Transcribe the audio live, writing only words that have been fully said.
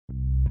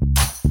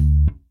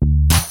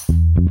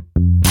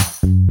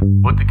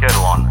put the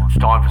kettle on. It's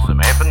time for some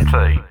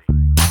F&T.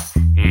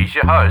 Here's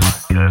your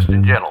host,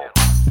 Kirsten Gentle.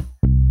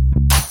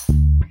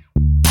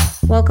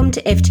 Welcome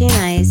to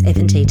FTNA's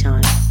F&T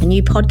Time, a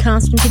new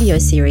podcast and video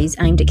series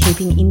aimed at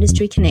keeping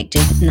industry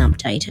connected and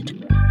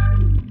updated.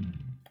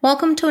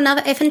 Welcome to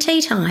another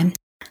F&T Time.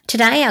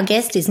 Today our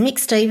guest is Mick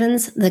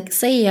Stephens, the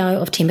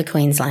CEO of Timber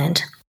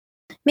Queensland.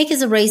 Mick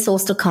is a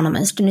resourced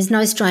economist and is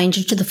no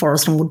stranger to the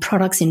forest and wood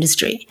products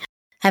industry,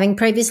 having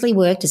previously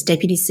worked as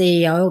Deputy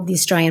CEO of the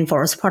Australian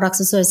Forest Products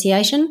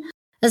Association,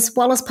 as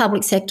well as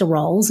public sector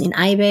roles in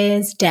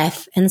ABARES,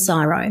 DAF and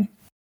CSIRO.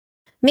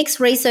 Mick's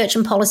research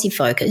and policy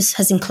focus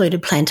has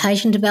included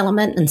plantation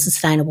development and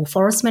sustainable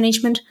forest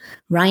management,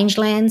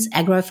 rangelands,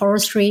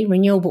 agroforestry,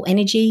 renewable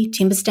energy,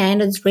 timber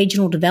standards,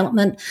 regional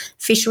development,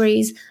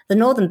 fisheries, the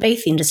northern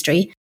beef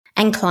industry,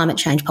 and climate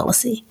change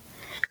policy.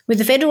 With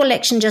the federal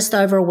election just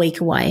over a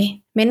week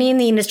away, many in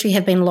the industry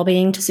have been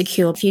lobbying to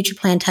secure future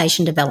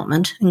plantation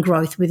development and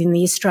growth within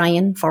the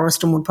Australian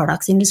forest and wood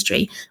products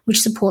industry,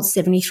 which supports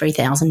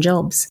 73,000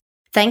 jobs.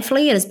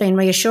 Thankfully, it has been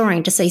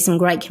reassuring to see some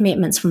great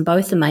commitments from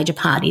both the major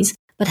parties,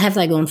 but have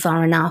they gone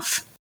far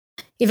enough?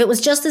 If it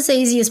was just as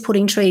easy as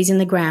putting trees in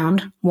the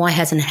ground, why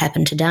hasn't it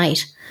happened to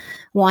date?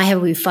 Why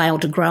have we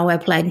failed to grow our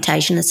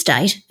plantation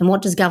estate, and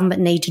what does government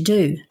need to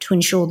do to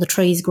ensure the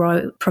trees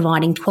grow,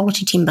 providing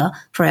quality timber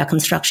for our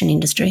construction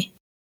industry?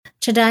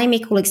 Today,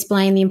 Mick will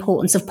explain the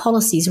importance of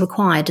policies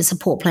required to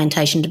support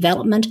plantation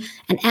development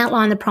and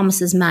outline the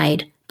promises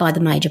made by the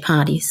major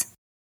parties.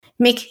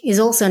 Mick is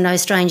also no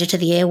stranger to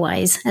the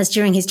airways, as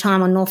during his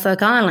time on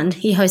Norfolk Island,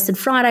 he hosted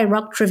Friday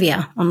Rock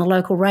Trivia on the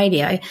local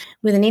radio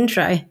with an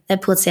intro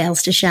that puts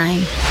ours to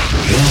shame.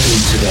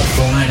 Welcome to the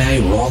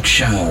Friday Rock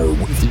Show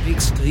with Mick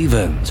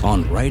Stephens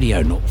on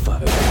Radio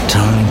Norfolk.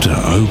 Time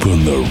to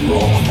open the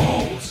rock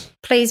holes.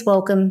 Please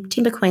welcome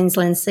Timber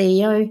Queensland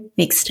CEO,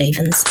 Mick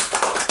Stephens.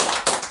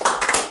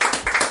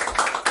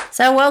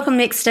 So welcome,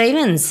 Mick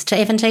Stephens, to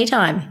F&T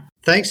Time.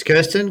 Thanks,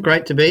 Kirsten.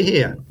 Great to be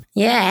here.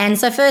 Yeah, and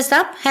so first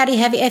up, how do you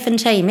have your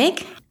F&T,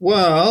 Mick?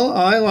 Well,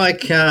 I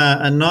like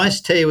a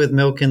nice tea with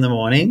milk in the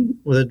morning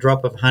with a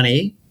drop of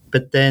honey,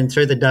 but then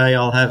through the day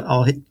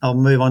I'll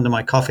move on to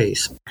my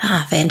coffees.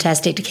 Ah,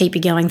 fantastic, to keep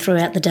you going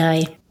throughout the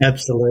day.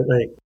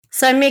 Absolutely.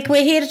 So, Mick,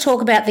 we're here to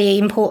talk about the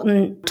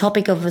important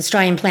topic of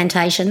Australian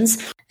plantations.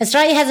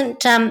 Australia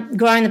hasn't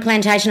grown the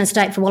plantation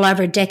estate for well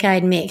over a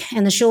decade, Mick,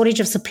 and the shortage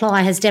of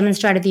supply has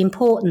demonstrated the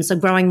importance of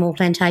growing more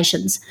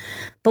plantations.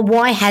 But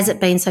why has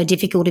it been so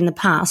difficult in the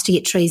past to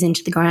get trees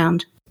into the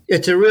ground?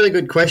 It's a really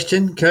good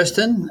question,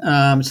 Kirsten.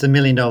 It's the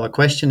million-dollar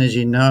question, as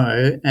you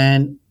know,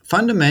 and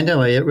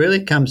fundamentally, it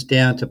really comes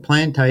down to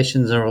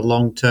plantations are a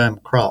long-term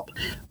crop.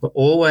 We're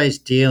always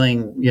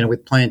dealing,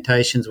 with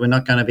plantations. We're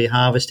not going to be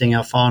harvesting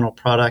our final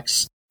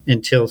products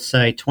until,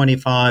 say,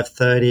 25,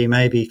 30,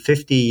 maybe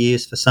 50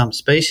 years for some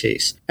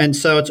species. And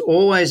so it's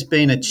always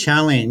been a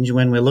challenge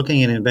when we're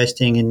looking at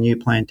investing in new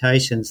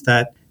plantations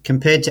that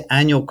compared to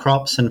annual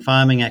crops and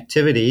farming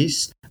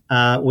activities,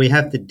 we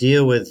have to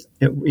deal with,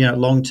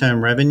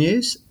 long-term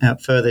revenues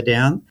further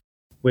down.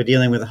 We're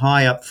dealing with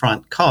high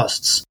upfront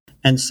costs.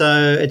 And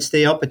so it's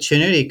the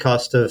opportunity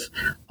cost of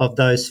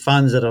those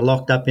funds that are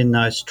locked up in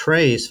those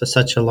trees for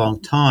such a long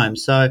time.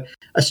 So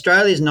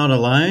Australia is not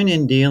alone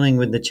in dealing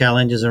with the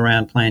challenges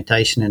around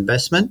plantation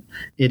investment.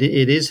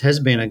 It has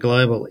been a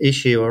global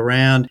issue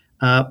around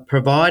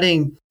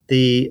providing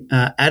the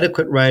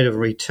adequate rate of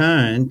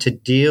return to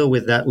deal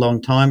with that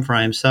long time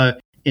frame. So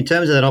in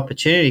terms of that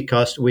opportunity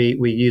cost, we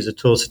use a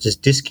tool such as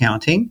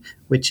discounting,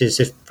 which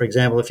is, for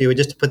example, if you were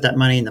just to put that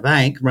money in the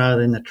bank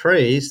rather than the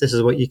trees, this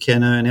is what you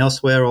can earn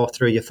elsewhere or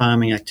through your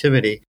farming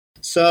activity.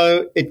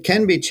 So it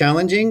can be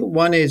challenging.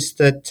 One is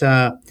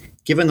that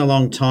given the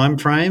long time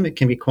frame, it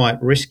can be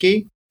quite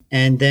risky.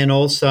 And then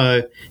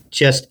also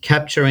just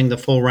capturing the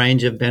full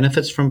range of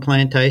benefits from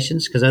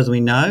plantations, because as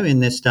we know, in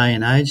this day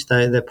and age,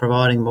 they're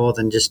providing more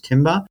than just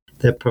timber.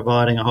 They're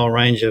providing a whole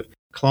range of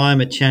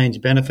climate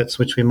change benefits,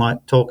 which we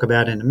might talk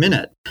about in a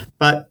minute.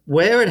 But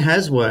where it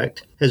has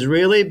worked has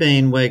really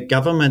been where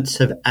governments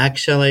have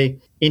actually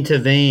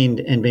intervened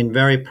and been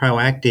very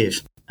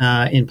proactive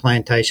in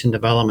plantation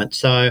development.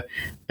 So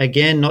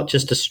again, not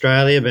just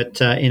Australia, but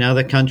in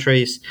other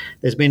countries,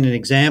 there's been an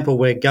example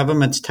where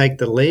governments take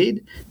the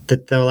lead,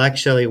 that they'll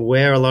actually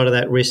wear a lot of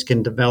that risk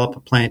and develop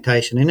a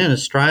plantation. And in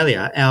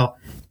Australia, our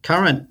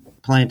current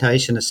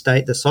plantation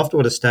estate, the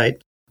softwood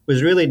estate,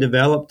 was really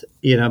developed,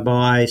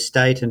 by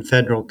state and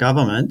federal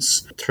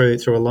governments through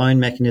a loan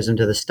mechanism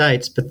to the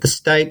states. But the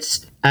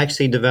states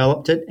actually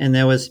developed it, and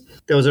there was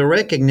a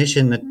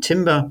recognition that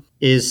timber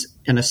is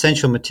an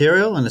essential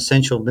material, an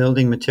essential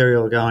building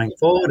material going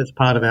forward as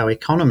part of our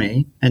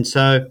economy. And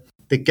so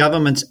the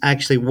governments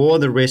actually wore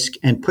the risk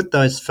and put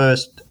those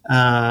first,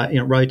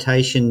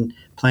 rotation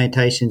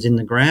plantations in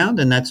the ground,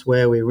 and that's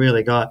where we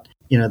really got,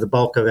 the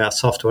bulk of our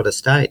softwood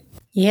estate.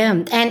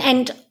 Yeah,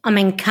 and I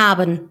mean,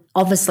 carbon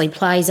obviously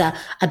plays a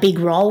big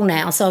role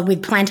now. So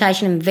with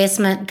plantation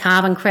investment,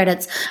 carbon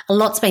credits, a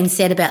lot's been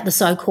said about the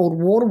so-called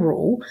water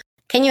rule.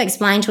 Can you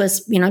explain to us,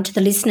 to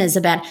the listeners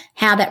about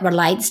how that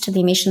relates to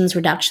the Emissions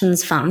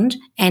Reductions Fund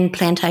and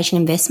plantation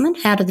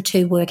investment? How do the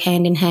two work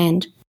hand in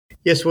hand?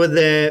 Yes, well,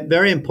 they're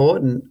very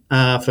important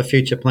for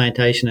future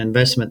plantation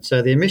investment.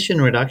 So the Emission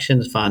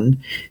Reductions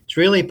Fund, it's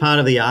really part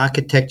of the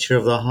architecture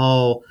of the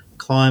whole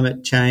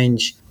climate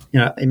change,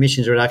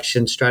 emissions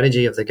reduction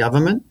strategy of the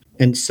government.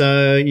 And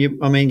so,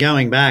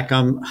 going back,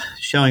 I'm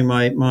showing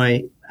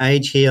my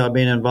age here. I've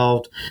been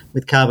involved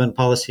with carbon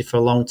policy for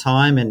a long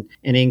time. And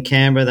in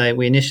Canberra,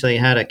 we initially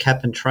had a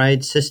cap and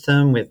trade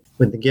system with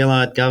the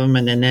Gillard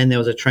government. And then there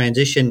was a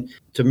transition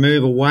to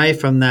move away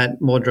from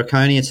that more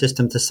draconian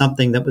system to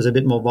something that was a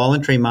bit more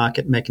voluntary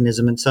market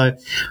mechanism. And so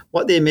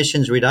what the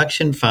Emissions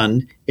Reduction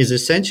Fund is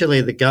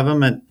essentially the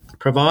government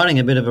providing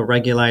a bit of a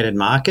regulated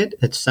market.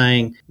 It's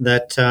saying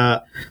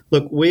that,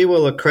 we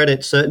will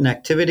accredit certain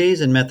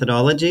activities and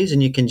methodologies,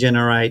 and you can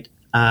generate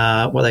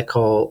what they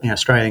call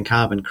Australian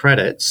carbon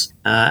credits.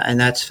 And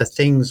that's for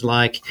things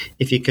like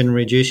if you can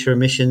reduce your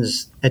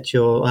emissions at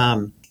your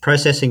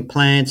processing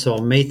plants or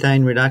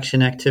methane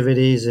reduction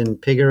activities in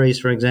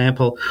piggeries, for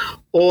example,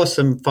 or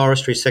some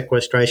forestry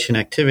sequestration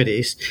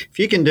activities. If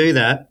you can do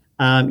that,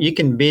 you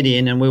can bid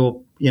in and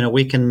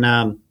we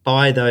can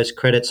buy those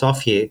credits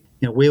off you.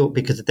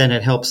 Because then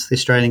it helps the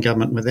Australian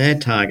government with their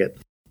target.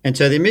 And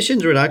so the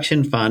Emissions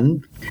Reduction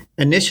Fund,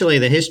 initially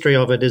the history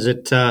of it is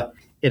it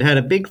had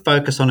a big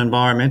focus on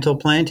environmental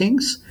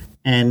plantings,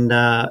 and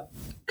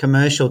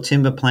commercial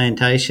timber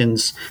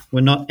plantations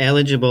were not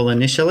eligible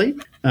initially.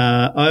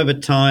 Over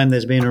time,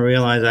 there's been a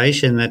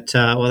realisation that,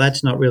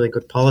 that's not really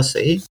good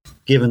policy,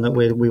 given that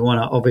we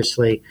want to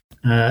obviously,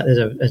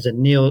 there's a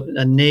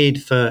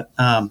need for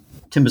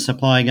timber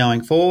supply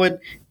going forward,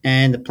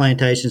 and the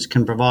plantations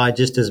can provide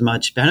just as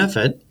much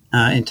benefit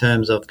in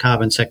terms of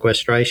carbon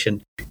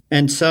sequestration.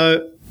 And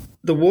so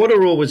the water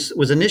rule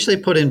was initially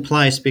put in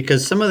place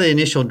because some of the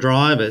initial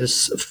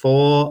drivers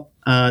for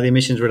the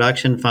Emissions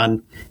Reduction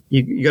Fund,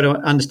 you got to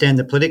understand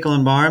the political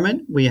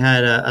environment. We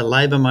had a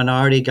Labor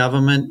minority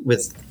government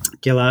with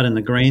Gillard and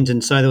the Greens,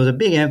 and so there was a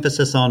big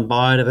emphasis on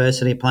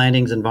biodiversity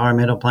plantings,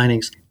 environmental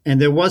plantings. And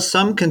there was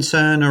some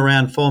concern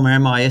around former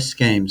MIS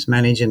schemes,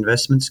 managed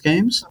investment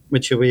schemes,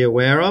 which you'll be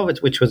aware of,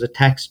 which was a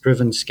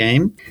tax-driven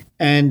scheme.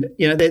 And,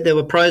 there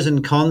were pros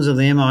and cons of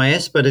the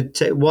MIS, but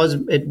it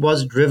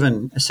was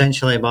driven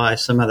essentially by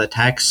some of the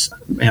tax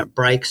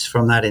breaks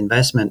from that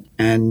investment,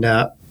 and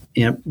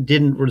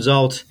didn't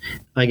result,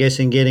 I guess,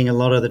 in getting a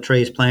lot of the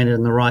trees planted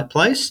in the right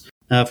place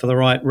for the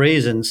right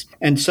reasons.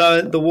 And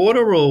so the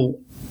water rule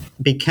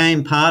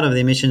became part of the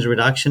Emissions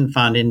Reduction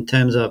Fund in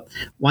terms of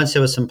once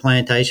there was some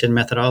plantation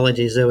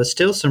methodologies, there was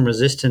still some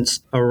resistance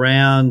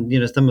around,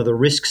 some of the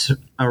risks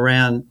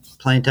around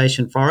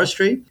plantation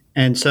forestry.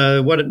 And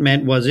so what it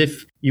meant was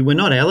if you were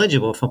not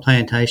eligible for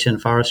plantation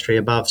forestry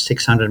above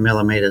 600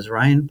 millimetres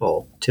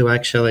rainfall to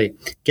actually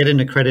get an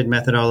accredited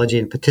methodology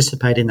and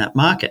participate in that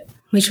market.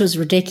 Which was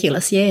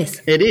ridiculous, yes.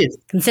 It is.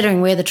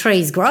 Considering where the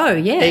trees grow,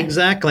 yeah.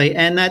 Exactly.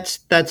 And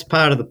that's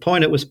part of the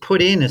point. It was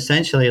put in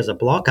essentially as a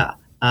blocker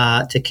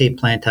to keep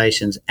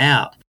plantations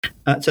out.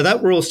 So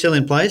that rule is still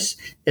in place.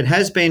 It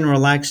has been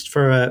relaxed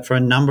for a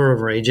number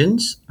of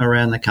regions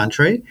around the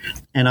country.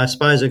 And I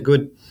suppose a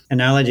good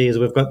analogy is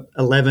we've got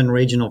 11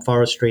 regional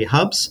forestry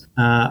hubs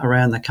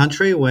around the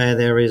country where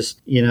there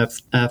is,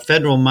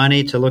 federal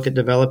money to look at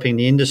developing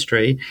the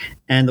industry.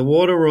 And the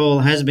water rule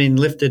has been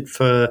lifted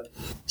for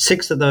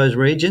 6 of those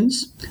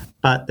regions,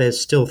 but there's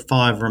still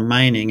 5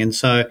 remaining. And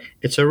so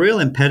it's a real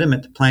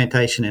impediment to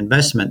plantation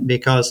investment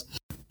because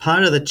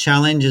part of the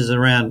challenges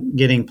around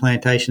getting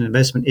plantation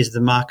investment is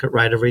the market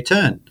rate of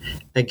return.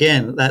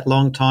 Again, that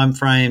long time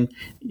frame,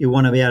 you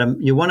want to be able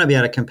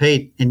to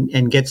compete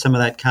and get some of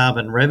that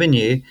carbon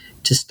revenue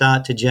to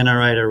start to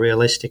generate a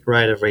realistic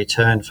rate of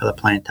return for the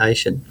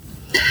plantation.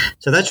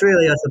 So that's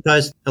really, I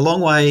suppose, a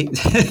long way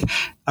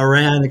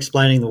around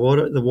explaining the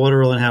water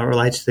rule and how it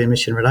relates to the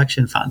Emission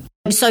Reduction Fund.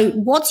 So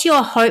what's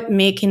your hope,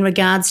 Mick, in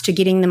regards to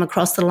getting them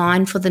across the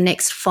line for the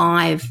next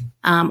 5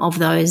 of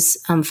those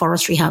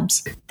forestry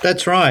hubs?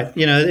 That's right.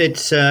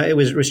 It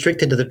was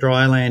restricted to the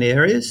dry land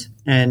areas,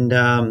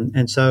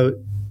 and so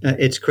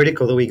it's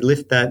critical that we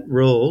lift that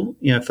rule,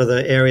 for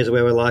the areas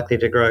where we're likely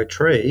to grow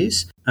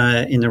trees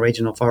in the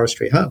regional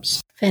forestry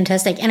hubs.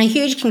 Fantastic. And a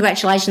huge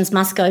congratulations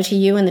must go to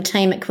you and the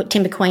team at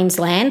Timber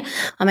Queensland.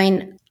 I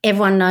mean,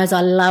 everyone knows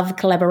I love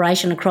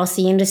collaboration across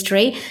the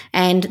industry,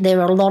 and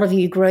there are a lot of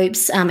you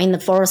groups in the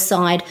forest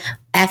side,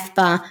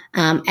 AFBA,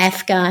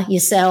 AFCA,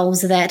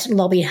 yourselves, that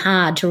lobbied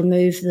hard to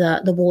remove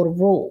the water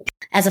rule.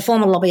 As a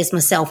former lobbyist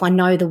myself, I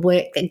know the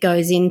work that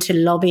goes into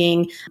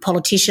lobbying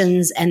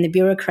politicians and the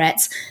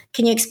bureaucrats.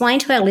 Can you explain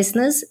to our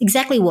listeners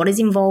exactly what is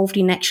involved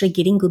in actually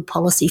getting good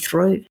policy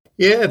through?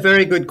 Yeah, a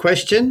very good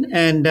question.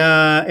 And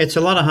it's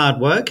a lot of hard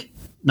work,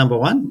 number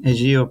one,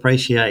 as you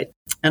appreciate.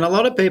 And a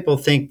lot of people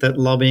think that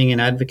lobbying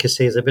and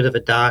advocacy is a bit of a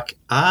dark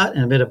art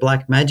and a bit of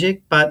black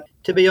magic. But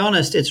to be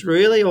honest, it's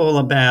really all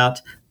about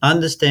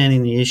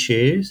understanding the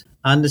issues,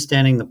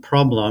 understanding the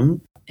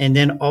problem, and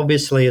then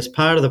obviously as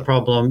part of the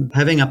problem,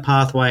 having a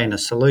pathway and a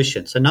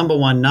solution. So number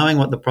one, knowing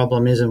what the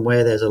problem is and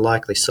where there's a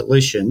likely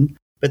solution.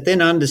 but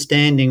then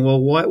understanding,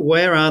 well,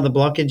 where are the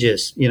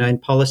blockages, in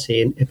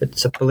policy? And if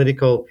it's a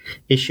political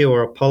issue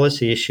or a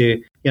policy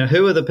issue,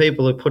 who are the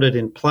people who put it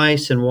in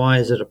place and why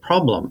is it a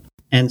problem?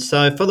 And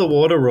so for the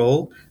water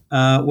rule,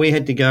 we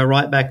had to go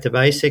right back to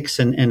basics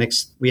and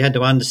we had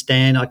to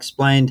understand. I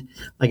explained,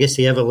 I guess,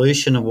 the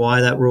evolution of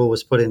why that rule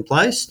was put in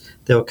place.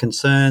 There were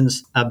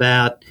concerns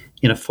about,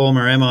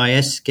 former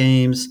MIS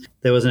schemes.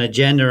 There was an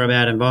agenda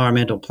about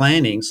environmental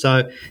planning.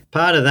 So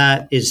part of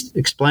that is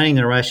explaining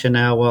the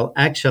rationale. Well,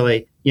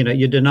 actually,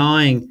 you're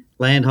denying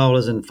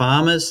landholders and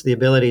farmers the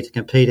ability to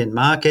compete in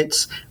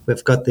markets.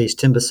 We've got these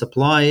timber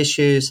supply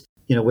issues.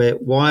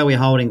 Why are we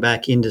holding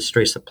back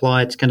industry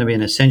supply? It's going to be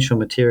an essential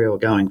material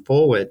going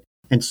forward.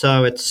 And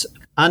so it's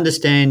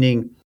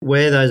understanding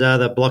where those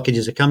other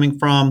blockages are coming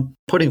from,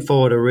 putting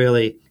forward a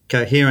really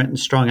coherent and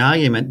strong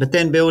argument, but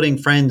then building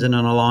friends and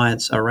an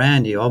alliance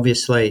around you.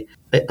 Obviously,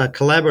 a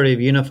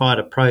collaborative, unified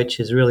approach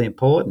is really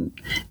important.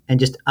 And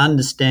just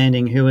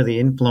understanding who are the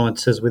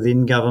influences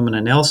within government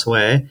and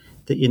elsewhere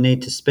that you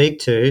need to speak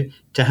to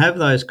have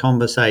those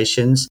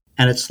conversations.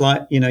 And it's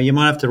like, you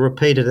might have to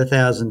repeat it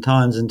 1,000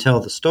 times and tell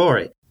the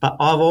story. But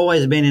I've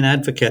always been an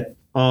advocate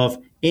of,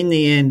 in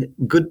the end,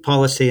 good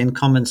policy and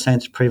common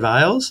sense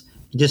prevails.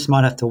 You just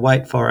might have to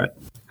wait for it.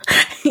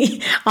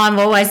 I've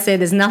always said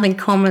there's nothing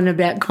common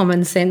about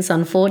common sense,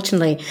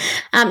 unfortunately.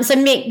 So,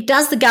 Mick,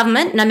 does the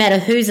government, no matter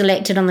who's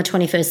elected on the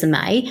 21st of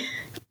May,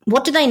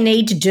 what do they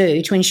need to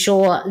do to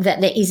ensure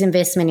that there is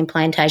investment in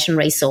plantation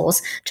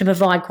resource to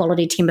provide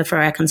quality timber for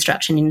our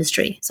construction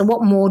industry? So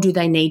what more do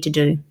they need to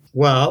do?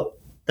 Well,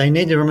 they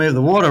need to remove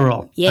the water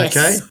rule. Yes.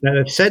 Okay.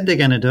 They've said they're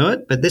going to do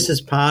it, but this is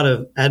part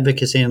of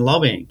advocacy and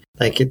lobbying.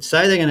 They could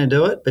say they're going to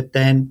do it, but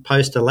then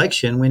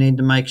post-election, we need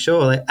to make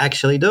sure they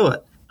actually do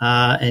it.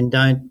 And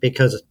don't,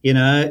 because,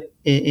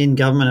 in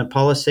government and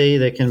policy,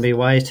 there can be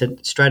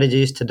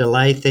strategies to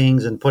delay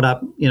things and put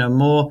up,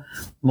 more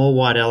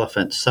white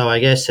elephants. So I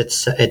guess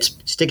it's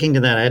sticking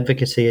to that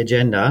advocacy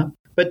agenda.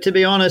 But to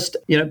be honest,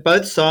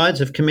 both sides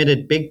have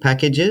committed big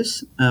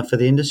packages for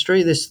the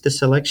industry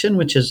this election,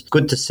 which is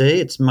good to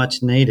see. It's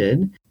much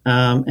needed.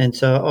 And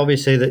so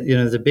obviously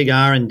the big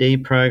R&D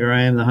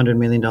program, the $100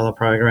 million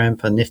program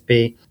for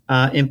NIFB.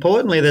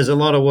 Importantly, there's a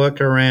lot of work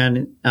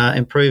around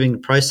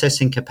improving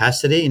processing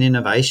capacity and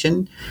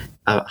innovation,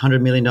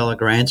 $100 million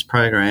grants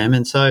program.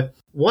 And so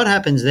what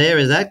happens there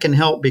is that can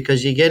help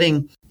because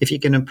if you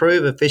can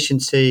improve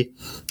efficiency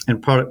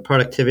and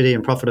productivity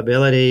and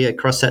profitability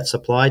across that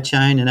supply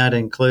chain, and that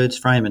includes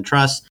frame and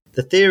truss,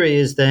 the theory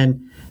is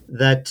then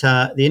that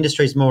the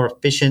industry is more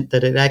efficient,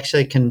 that it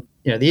actually can,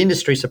 the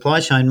industry supply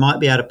chain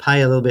might be able to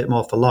pay a little bit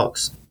more for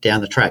logs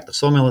down the track. The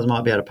sawmillers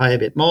might be able to pay a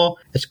bit more.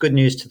 It's good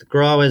news to the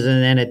growers,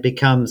 and then it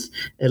becomes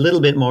a little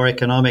bit more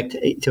economic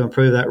to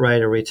improve that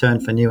rate of return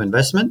for new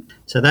investment.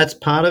 So that's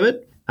part of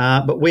it.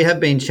 But we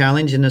have been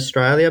challenged in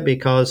Australia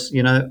because,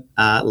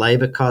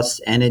 labour costs,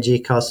 energy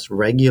costs,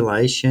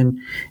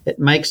 regulation, it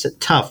makes it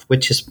tough,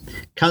 which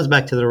comes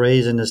back to the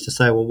reason is to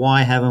say, well,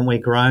 why haven't we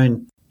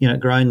grown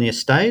the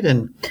estate?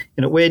 And,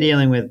 we're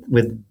dealing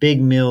with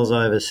big mills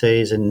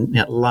overseas and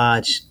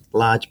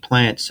large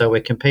plants. So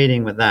we're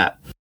competing with that.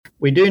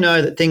 We do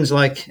know that things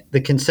like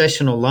the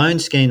concessional loan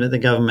scheme that the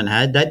government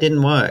had, that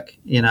didn't work.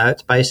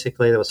 It's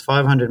basically there was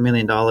 $500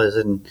 million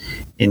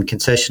in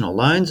concessional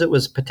loans that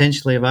was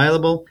potentially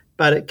available,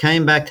 but it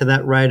came back to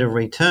that rate of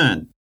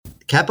return.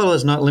 Capital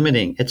is not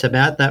limiting. It's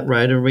about that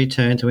rate of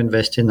return to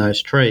invest in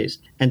those trees.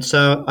 And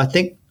so I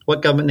think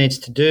what government needs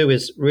to do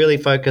is really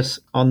focus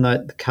on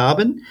the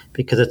carbon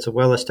because it's a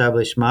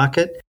well-established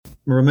market.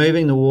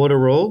 Removing the water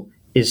rule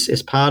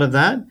is part of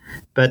that,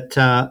 but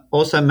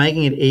also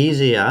making it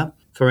easier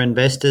for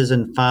investors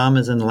and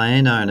farmers and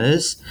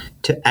landowners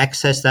to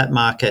access that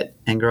market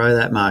and grow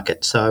that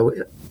market. So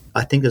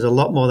I think there's a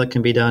lot more that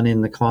can be done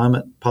in the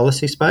climate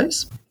policy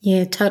space.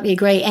 Yeah, totally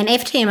agree. And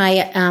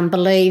FTMA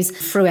believes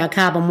through our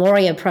Carbon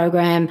Warrior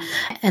program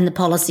and the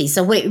policy.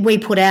 So we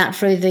put out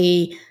through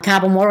the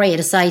Carbon Warrior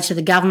to say to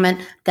the government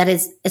that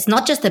it's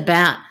not just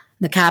about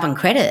the carbon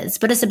credits,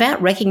 but it's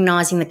about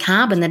recognising the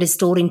carbon that is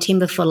stored in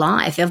timber for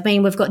life.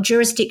 We've got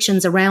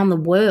jurisdictions around the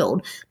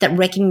world that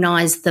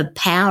recognise the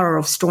power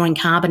of storing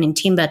carbon in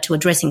timber to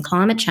addressing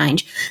climate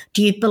change.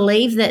 Do you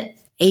believe that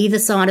either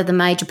side of the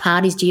major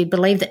parties, do you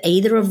believe that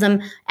either of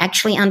them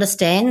actually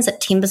understands that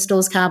timber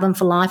stores carbon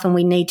for life and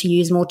we need to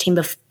use more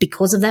timber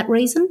because of that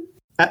reason?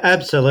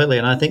 Absolutely.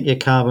 And I think your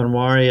Carbon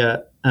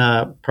Warrior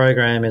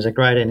program is a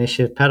great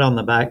initiative. Pat on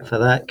the back for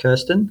that,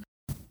 Kirsten.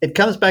 It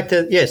comes back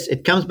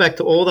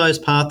to all those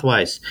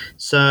pathways.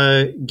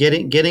 So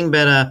getting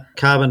better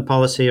carbon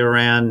policy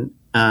around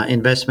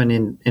investment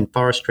in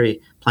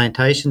forestry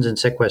plantations and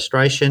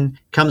sequestration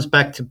comes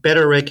back to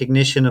better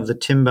recognition of the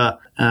timber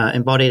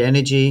embodied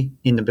energy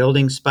in the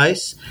building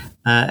space.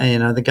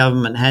 The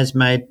government has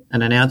made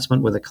an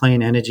announcement with a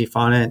Clean Energy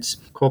Finance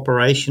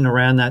Corporation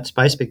around that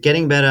space, but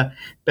getting better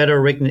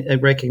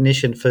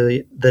recognition for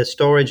the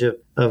storage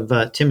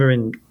of timber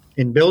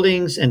in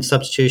buildings and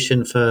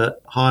substitution for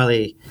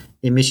highly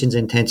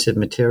emissions-intensive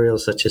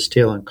materials such as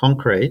steel and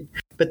concrete.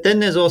 But then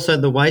there's also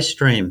the waste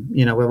stream.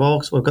 We've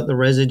got the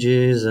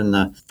residues and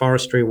the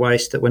forestry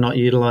waste that we're not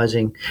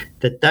utilising.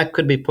 That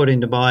could be put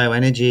into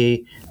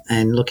bioenergy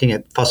and looking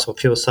at fossil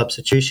fuel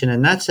substitution.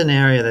 And that's an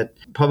area that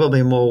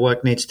probably more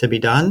work needs to be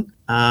done.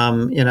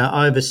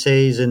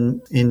 Overseas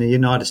in the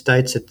United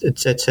States, et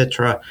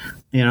cetera.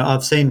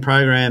 I've seen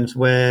programs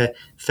where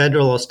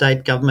federal or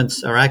state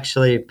governments are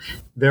actually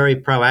very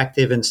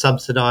proactive in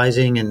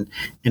subsidising and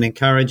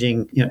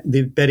encouraging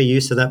the better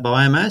use of that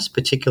biomass,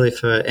 particularly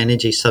for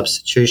energy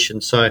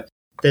substitution. So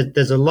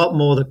there's a lot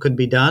more that could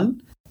be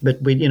done. But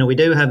we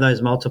do have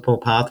those multiple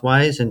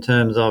pathways in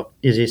terms of,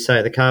 as you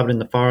say, the carbon in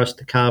the forest,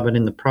 the carbon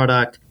in the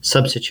product,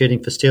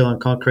 substituting for steel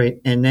and concrete,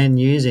 and then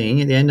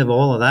using, at the end of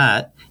all of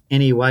that,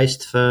 any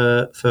waste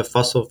for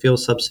fossil fuel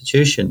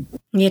substitution.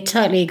 Yeah,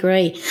 totally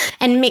agree.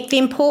 And Mick, the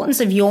importance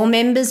of your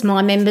members,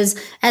 my members,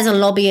 as a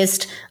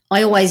lobbyist,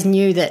 I always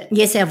knew that,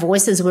 yes, our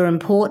voices were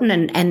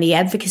important and the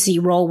advocacy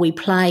role we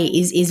play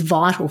is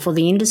vital for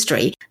the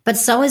industry, but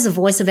so is the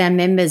voice of our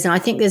members. And I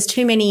think there's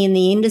too many in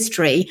the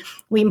industry.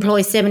 We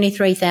employ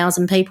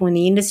 73,000 people in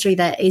the industry.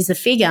 That is the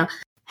figure.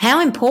 How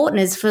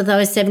important is for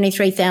those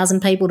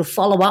 73,000 people to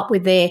follow up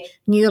with their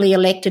newly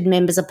elected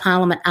members of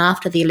parliament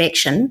after the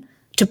election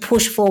to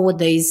push forward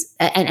these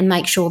and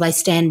make sure they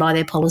stand by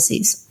their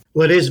policies?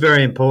 Well, it is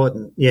very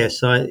important.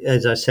 Yes,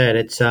 as I said,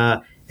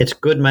 it's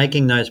good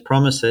making those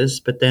promises,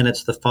 but then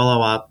it's the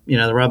follow-up.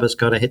 The rubber's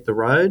got to hit the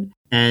road.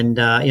 And,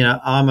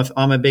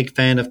 I'm a big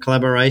fan of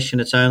collaboration.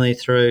 It's only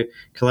through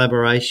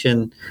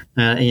collaboration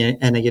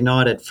and a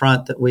united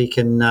front that we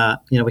can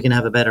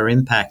have a better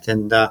impact.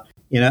 And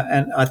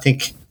I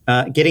think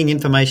getting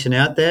information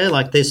out there,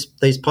 like these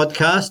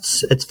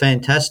podcasts, it's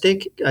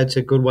fantastic. It's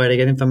a good way to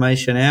get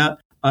information out.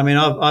 I mean,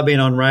 I've been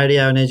on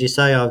radio, and as you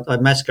say,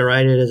 I've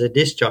masqueraded as a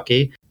disc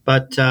jockey.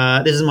 But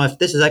this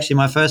is actually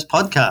my first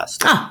podcast.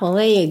 Oh, well,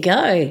 there you go.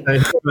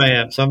 I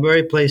am. So I'm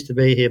very pleased to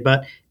be here.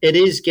 But it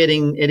is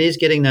getting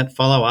that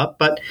follow up.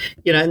 But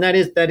and that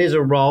is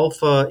a role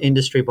for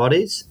industry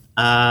bodies.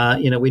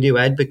 We do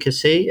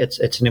advocacy.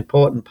 It's an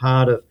important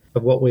part of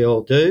what we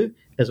all do,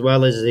 as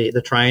well as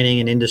the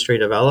training and industry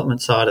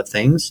development side of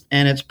things.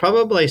 And it's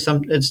probably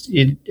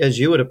as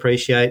you would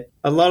appreciate,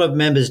 a lot of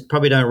members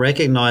probably don't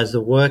recognise the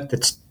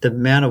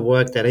amount of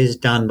work that is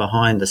done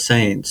behind the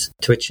scenes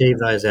to achieve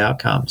those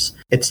outcomes.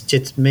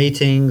 It's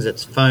meetings,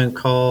 it's phone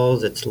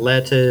calls, it's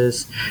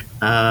letters,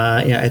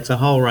 it's a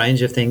whole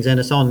range of things, and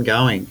it's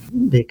ongoing,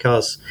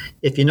 because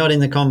if you're not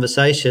in the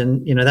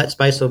conversation, that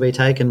space will be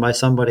taken by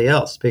somebody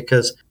else,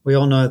 because we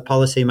all know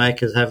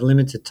policymakers have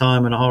limited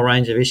time and a whole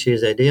range of issues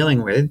they're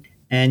dealing with,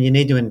 and you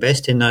need to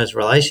invest in those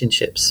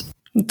relationships.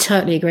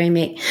 Totally agree,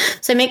 Mick.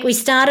 So, Mick, we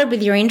started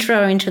with your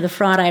intro into the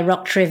Friday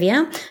Rock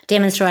Trivia,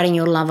 demonstrating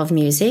your love of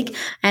music.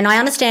 And I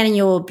understand in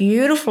your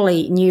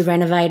beautifully new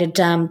renovated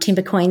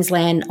Timber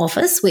Queensland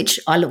office, which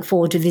I look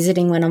forward to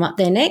visiting when I'm up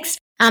there next,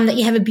 that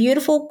you have a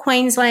beautiful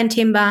Queensland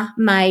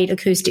timber-made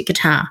acoustic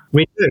guitar.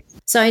 We do.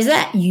 So is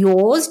that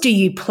yours? Do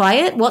you play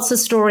it? What's the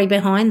story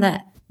behind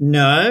that?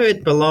 No,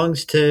 it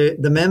belongs to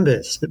the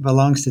members. It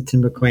belongs to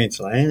Timber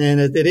Queensland,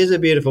 and it is a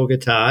beautiful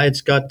guitar.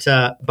 It's got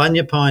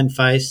bunya pine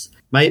face,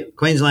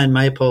 Queensland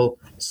maple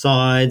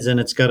sides, and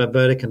it's got a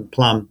vertical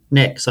plum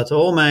neck. So it's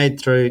all made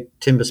through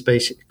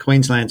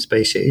Queensland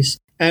species.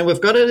 And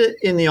we've got it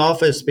in the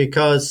office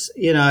because,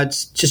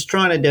 it's just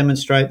trying to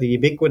demonstrate the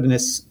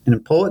ubiquitous and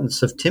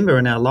importance of timber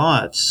in our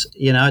lives.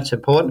 It's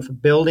important for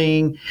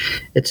building,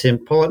 it's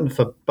important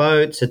for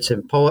boats, it's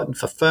important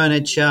for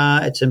furniture,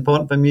 it's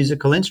important for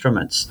musical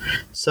instruments.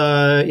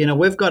 So,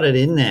 we've got it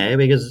in there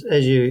because,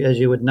 as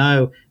you would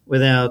know,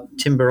 with our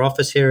timber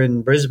office here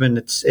in Brisbane,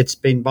 it's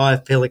been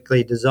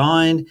biophilically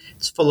designed.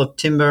 It's full of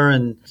timber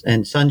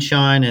and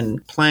sunshine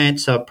and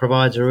plants, so it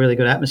provides a really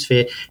good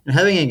atmosphere. And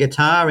having a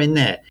guitar in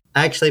there,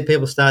 actually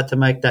people start to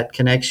make that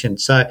connection.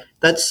 So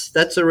that's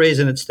the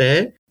reason it's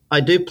there. I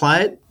do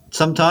play it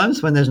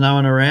sometimes when there's no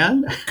one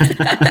around.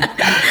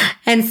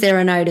 And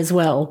serenade as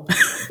well.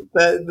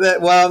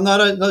 Well, I'm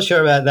not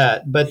sure about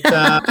that, but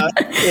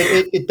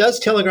it does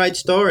tell a great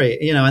story,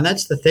 and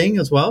that's the thing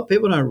as well.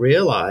 People don't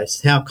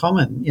realise how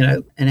common,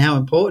 and how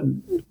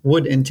important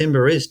wood and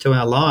timber is to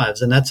our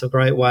lives, and that's a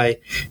great way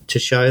to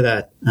show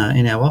that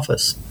in our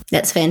office.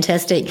 That's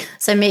fantastic.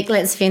 So, Mick,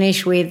 let's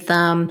finish with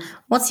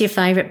what's your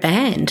favourite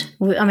band?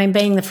 I mean,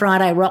 being the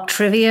Friday Rock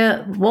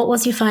Trivia, what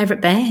was your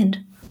favourite band?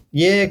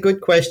 Yeah,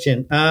 good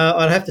question.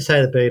 I'd have to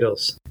say the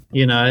Beatles.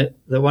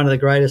 They're one of the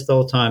greatest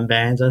all-time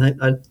bands.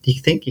 I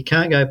think you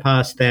can't go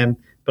past them.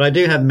 But I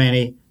do have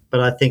many.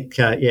 But I think,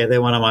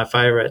 they're one of my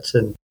favourites.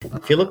 And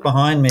If you look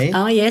behind me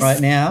right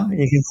now,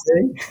 you can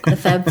see. The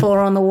Fab Four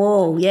on the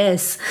wall,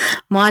 yes.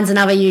 Mine's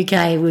another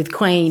UK with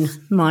Queen,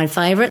 my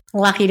favourite.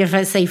 Lucky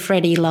to see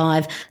Freddie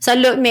live. So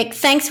look, Mick,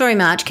 thanks very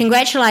much.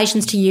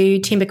 Congratulations to you,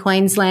 Timber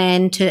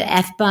Queensland, to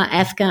AFCA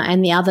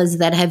and the others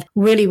that have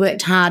really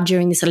worked hard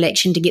during this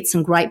election to get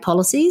some great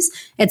policies.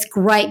 It's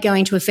great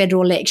going to a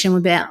federal election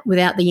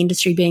without the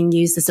industry being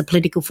used as a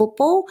political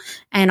football.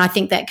 And I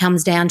think that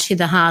comes down to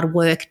the hard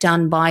work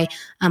done by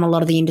a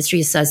lot of the industry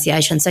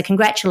associations. So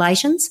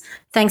congratulations.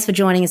 Thanks for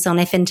joining us on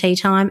FNT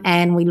Time,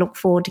 and we look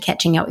forward to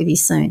catching up with you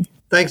soon.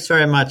 Thanks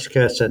very much,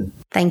 Kirsten.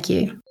 Thank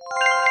you.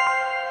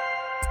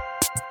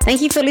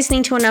 Thank you for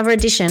listening to another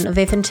edition of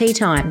FNT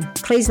Time.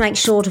 Please make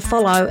sure to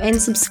follow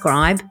and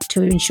subscribe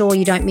to ensure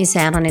you don't miss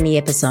out on any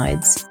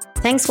episodes.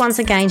 Thanks once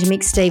again to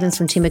Mick Stephens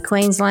from Timber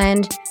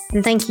Queensland,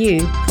 and thank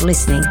you for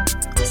listening.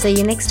 See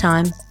you next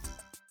time.